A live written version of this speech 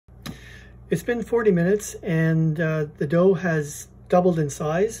It's been 40 minutes and the dough has doubled in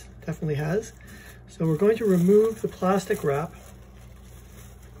size, definitely has. So we're going to remove the plastic wrap,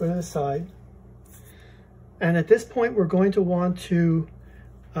 put it aside. And at this point, we're going to want to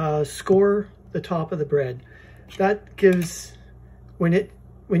score the top of the bread. That gives, when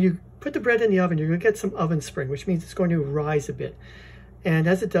you put the bread in the oven, you're going to get some oven spring, which means it's going to rise a bit. And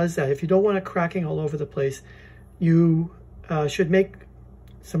as it does that, if you don't want it cracking all over the place, you should make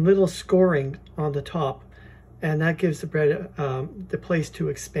some little scoring on the top, and that gives the bread the place to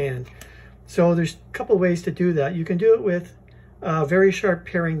expand. So there's a couple ways to do that. You can do it with a very sharp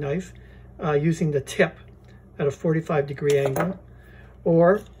paring knife using the tip at a 45-degree angle,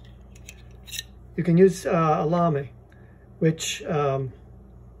 or you can use a lame, which a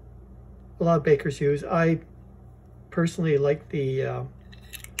lot of bakers use. I personally like the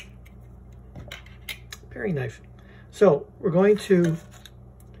paring knife. So we're going to,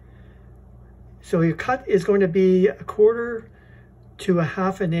 so your cut is going to be 1/4 to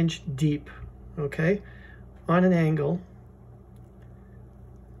 1/2 inch deep, okay, on an angle.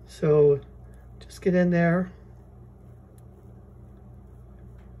 So just get in there.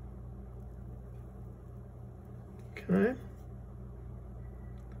 Okay.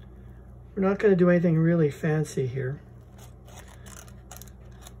 We're not going to do anything really fancy here.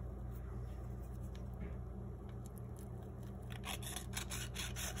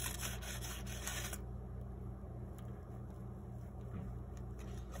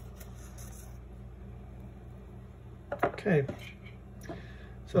 Okay,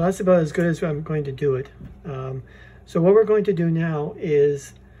 so that's about as good as I'm going to do it. So what we're going to do now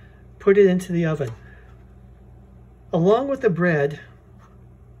is put it into the oven. Along with the bread,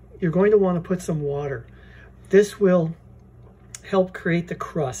 you're going to want to put some water. This will help create the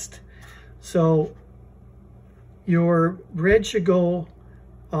crust. So your bread should go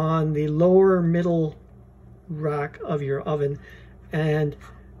on the lower middle rack of your oven, and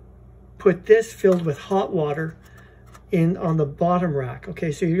put this filled with hot water in on the bottom rack.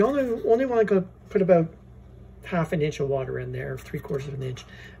 Okay, so you only want to go put about 1/2 inch of water in there, 3/4 inch,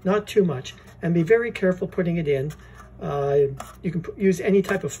 not too much, and be very careful putting it in. You can use any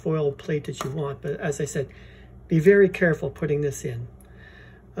type of foil plate that you want, but as I said, be very careful putting this in.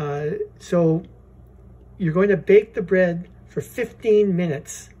 So you're going to bake the bread for 15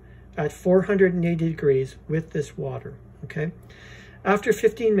 minutes at 480 degrees with this water, okay? After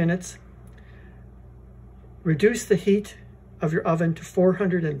 15 minutes, reduce the heat of your oven to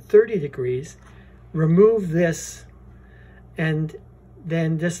 430 degrees, remove this, and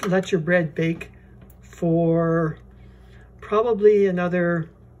then just let your bread bake for probably another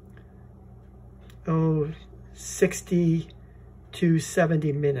 60 to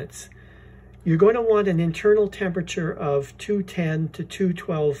 70 minutes. You're going to want an internal temperature of 210 to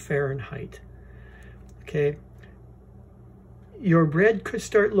 212 Fahrenheit. Okay. Your bread could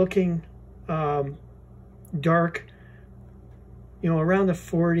start looking dark, around the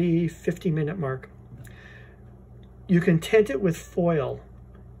 40-50 minute mark. You can tent it with foil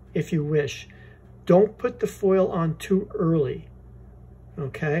if you wish. Don't put the foil on too early,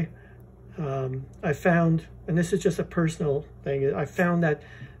 okay? I found, and this is just a personal thing, I found that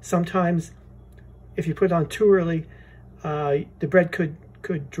sometimes if you put it on too early, the bread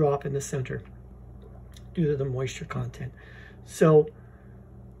could drop in the center due to the moisture content. So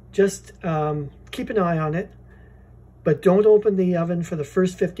just keep an eye on it, but don't open the oven for the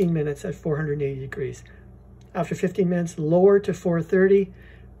first 15 minutes at 480 degrees. After 15 minutes, lower to 430,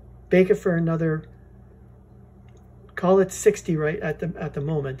 bake it for another, call it 60 right at the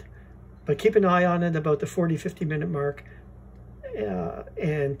moment, but keep an eye on it about the 40-50 minute mark,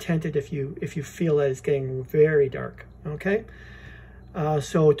 and tent it if you feel that it's getting very dark, okay?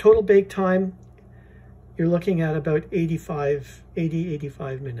 So total bake time, you're looking at about 85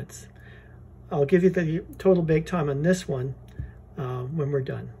 minutes. I'll give you the total bake time on this one when we're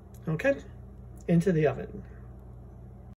done, okay? Into the oven.